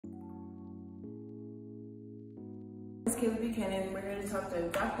Kayla Buchanan. We're here to talk to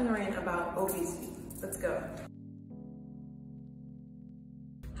Dr. Narain about obesity. Let's go.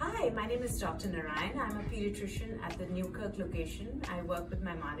 Hi, my name is Dr. Narain. I'm a pediatrician at the Newkirk location. I work with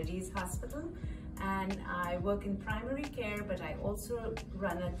Maimonides Hospital and I work in primary care, but I also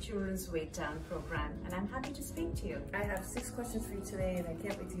run a children's weight down program, and I'm happy to speak to you. I have 6 questions for you today and I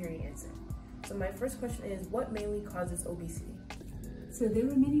can't wait to hear your answer. So my first question is, what mainly causes obesity? So there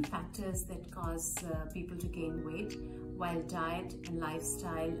are many factors that cause people to gain weight. While diet and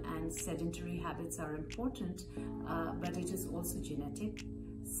lifestyle and sedentary habits are important, but it is also genetic.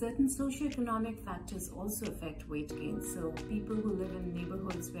 Certain socioeconomic factors also affect weight gain. So people who live in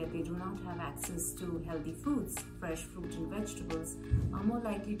neighborhoods where they do not have access to healthy foods, fresh fruit and vegetables, are more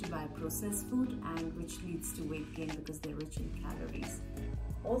likely to buy processed food, and which leads to weight gain because they're rich in calories.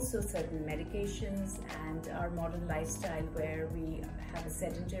 Also, certain medications and our modern lifestyle where we have a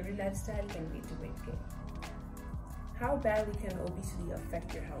sedentary lifestyle can lead to weight gain. How badly can obesity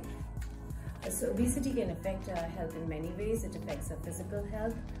affect your health? So obesity can affect our health in many ways. It affects our physical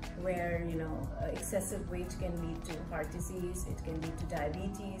health, where excessive weight can lead to heart disease, it can lead to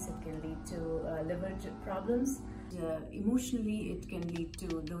diabetes, it can lead to liver problems. Emotionally, it can lead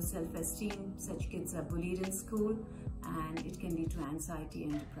to low self-esteem. Such kids are bullied in school, and it can lead to anxiety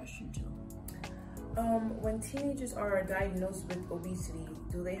and depression too. When teenagers are diagnosed with obesity,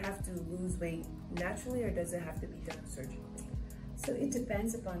 do they have to lose weight naturally, or does it have to be done surgically? So it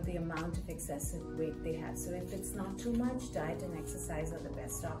depends upon the amount of excessive weight they have. So if it's not too much, diet and exercise are the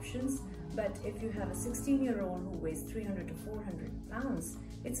best options. But if you have a 16-year-old who weighs 300 to 400 pounds,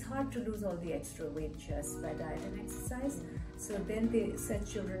 it's hard to lose all the extra weight just by diet and exercise. So then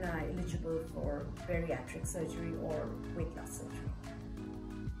such children are eligible for bariatric surgery or weight loss surgery.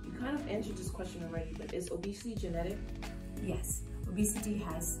 You kind of answered this question already, but is obesity genetic? Yes, obesity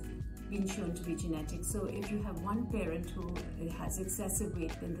has been shown to be genetic. So if you have one parent who has excessive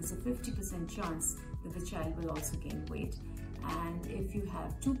weight, then there's a 50% chance that the child will also gain weight. And if you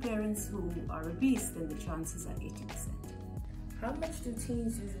have 2 parents who are obese, then the chances are 80%. How much do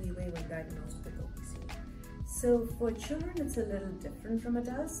teens usually weigh when diagnosed with obesity? So for children, it's a little different from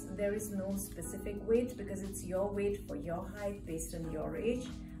adults. There is no specific weight because it's your weight for your height based on your age.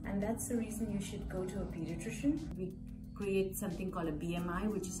 And that's the reason you should go to a pediatrician. We create something called a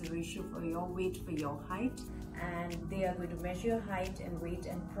BMI, which is a ratio for your weight for your height, and they are going to measure your height and weight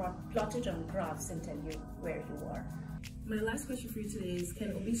and plot it on graphs and tell you where you are. My last question for you today is,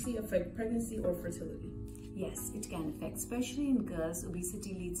 can obesity affect pregnancy or fertility? Yes, it can affect, especially in girls.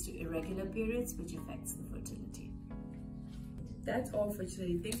 Obesity leads to irregular periods, which affects the fertility. That's all for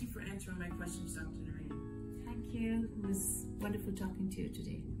today. Thank you for answering my questions, Dr. Narain. Thank you. It was wonderful talking to you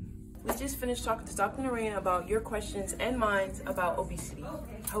today. We just finished talking to Dr. Narain about your questions and mine about obesity.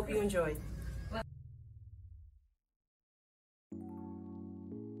 Hope you enjoyed.